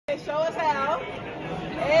show us how.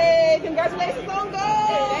 Hey, congratulations on gold.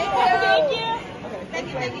 Thank you. Thank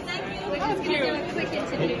you. We're just going to do a quick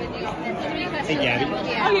interview with you. Hey, Gabby.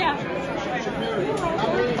 Yeah. Oh, yeah.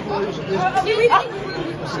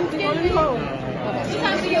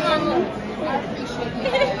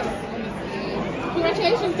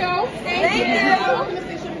 Congratulations, girl. Thank you.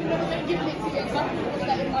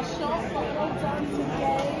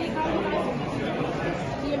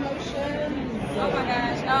 Oh my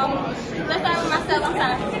gosh. Let's start with myself. I'm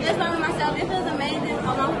sorry. Let's start with myself. It feels amazing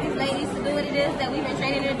along with these ladies to do what it is that we've been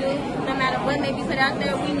training to do. No matter what may be put out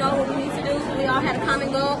there, we know what we need to do. So we all had a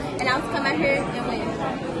common goal, and I was to come out here and win.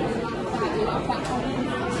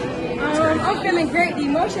 I'm feeling great. The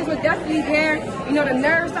emotions were definitely there. You know, the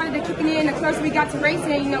nerves started kicking in the closer we got to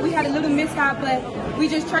racing. You know, we had a little mishap, but we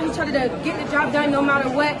just trust each other to get the job done no matter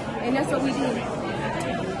what, and that's what we did.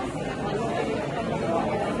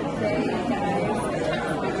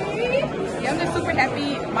 Yeah, I'm just super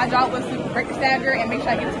happy. My job was to break the stagger and make sure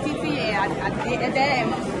I get to TT, and I did that,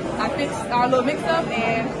 and I fixed our little mix-up,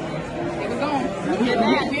 and it was gone.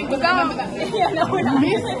 It was gone. Yeah, no, we're not.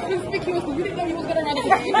 You didn't know you was gonna run it.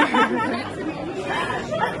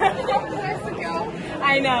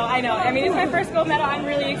 I know. I mean, it's my first gold medal. I'm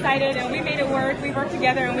really excited, and we made it work. We worked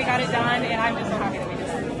together, and we got it done, and I'm just so happy that we did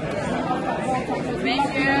it.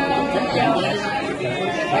 Thank you.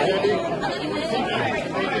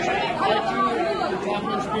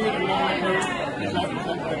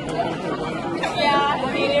 Yeah, I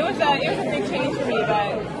mean, it was a big change for me,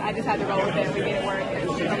 but I just had to roll with it. We made it work.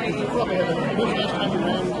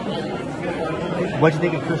 What did you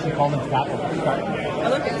think of Christian Coleman's start?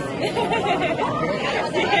 Olympics.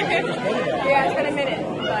 Yeah, it's been a minute,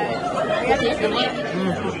 but we have to